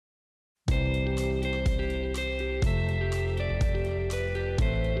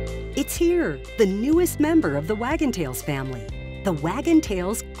It's here, the newest member of the Wag'n Tails family, the Wag'n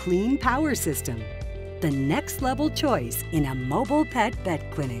Tails CleanPower System, the next level choice in a mobile pet vet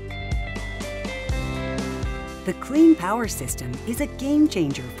clinic. The CleanPower System is a game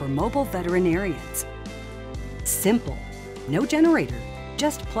changer for mobile veterinarians. Simple, no generator,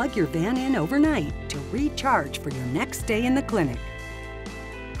 just plug your van in overnight to recharge for your next day in the clinic.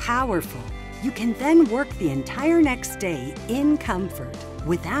 Powerful, you can then work the entire next day in comfort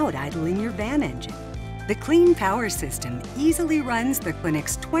without idling your van engine. The CleanPower System easily runs the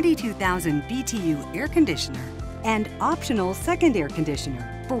clinic's 22,000 BTU air conditioner and optional second air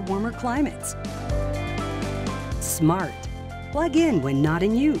conditioner for warmer climates. Smart, plug in when not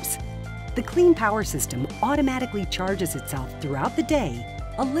in use. The CleanPower System automatically charges itself throughout the day,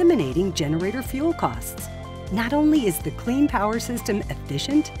 eliminating generator fuel costs. Not only is the CleanPower System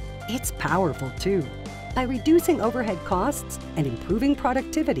efficient, it's powerful too, by reducing overhead costs and improving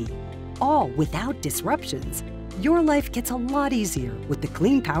productivity, all without disruptions. Your life gets a lot easier with the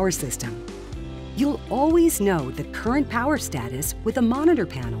CleanPower System. You'll always know the current power status with a monitor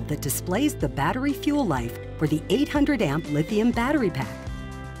panel that displays the battery fuel life for the 800-amp lithium battery pack.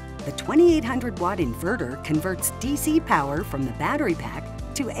 The 2800-watt inverter converts DC power from the battery pack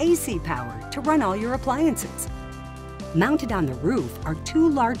to AC power to run all your appliances. Mounted on the roof are two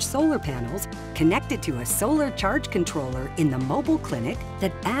large solar panels connected to a solar charge controller in the mobile clinic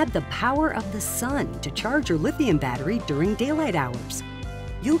that add the power of the sun to charge your lithium battery during daylight hours.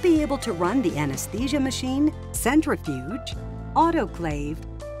 You'll be able to run the anesthesia machine, centrifuge, autoclave,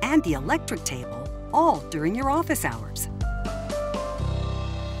 and the electric table all during your office hours.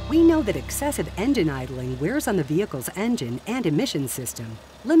 We know that excessive engine idling wears on the vehicle's engine and emission system,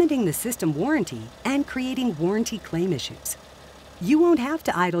 limiting the system warranty and creating warranty claim issues. You won't have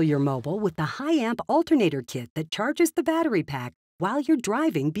to idle your mobile with the high-amp alternator kit that charges the battery pack while you're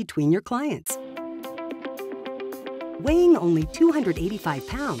driving between your clients. Weighing only 285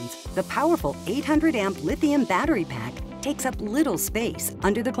 pounds, the powerful 800-amp lithium battery pack takes up little space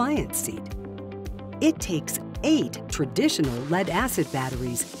under the client's seat. It takes 8 traditional lead-acid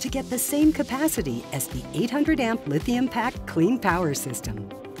batteries to get the same capacity as the 800-amp lithium pack CleanPower System.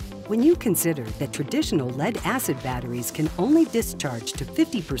 When you consider that traditional lead-acid batteries can only discharge to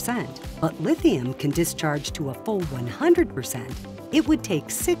 50%, but lithium can discharge to a full 100%, it would take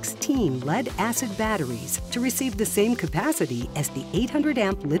 16 lead-acid batteries to receive the same capacity as the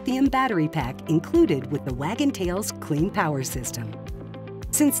 800-amp lithium battery pack included with the Wag'n Tails CleanPower System.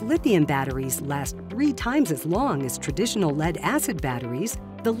 Since lithium batteries last 3 times as long as traditional lead-acid batteries,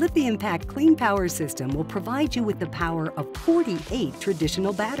 the Lithium Pack CleanPower System will provide you with the power of 48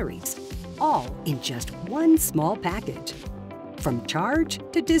 traditional batteries, all in just one small package. From charge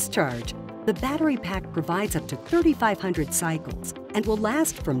to discharge, the battery pack provides up to 3,500 cycles and will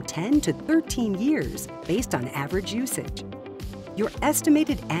last from 10 to 13 years based on average usage. Your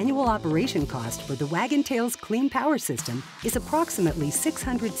estimated annual operation cost for the Wag'n Tails CleanPower System is approximately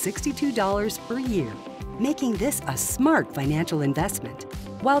 $662 per year, making this a smart financial investment.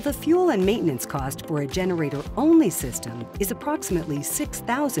 While the fuel and maintenance cost for a generator-only system is approximately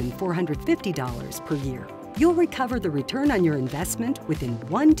 $6,450 per year, you'll recover the return on your investment within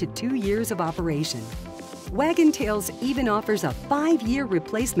 1 to 2 years of operation. Wag'n Tails even offers a 5-year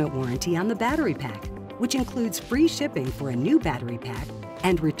replacement warranty on the battery pack, which includes free shipping for a new battery pack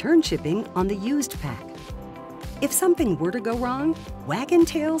and return shipping on the used pack. If something were to go wrong, Wag'n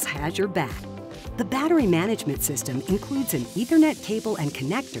Tails has your back. The battery management system includes an Ethernet cable and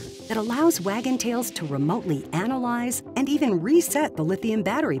connector that allows Wag'n Tails to remotely analyze and even reset the lithium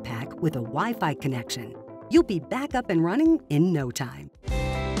battery pack with a Wi-Fi connection. You'll be back up and running in no time.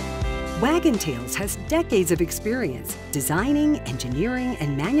 Wag'n Tails has decades of experience designing, engineering,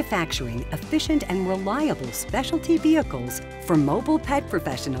 and manufacturing efficient and reliable specialty vehicles for mobile pet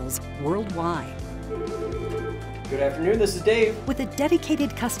professionals worldwide. Good afternoon, this is Dave. With a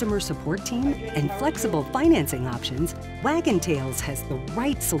dedicated customer support team and flexible financing options, Wag'n Tails has the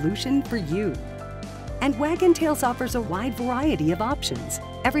right solution for you. And Wag'n Tails offers a wide variety of options,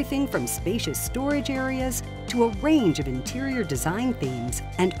 everything from spacious storage areas to a range of interior design themes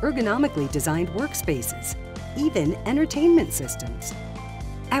and ergonomically designed workspaces, even entertainment systems.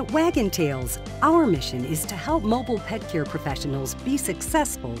 At Wag'n Tails, our mission is to help mobile pet care professionals be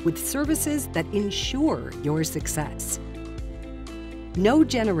successful with services that ensure your success. No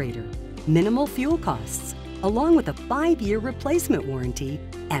generator, minimal fuel costs, along with a 5-year replacement warranty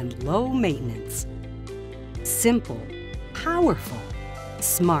and low maintenance. Simple, powerful,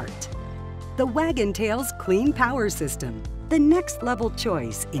 smart. The Wag'n Tails CleanPower System, the next level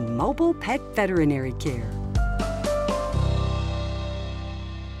choice in mobile pet veterinary care.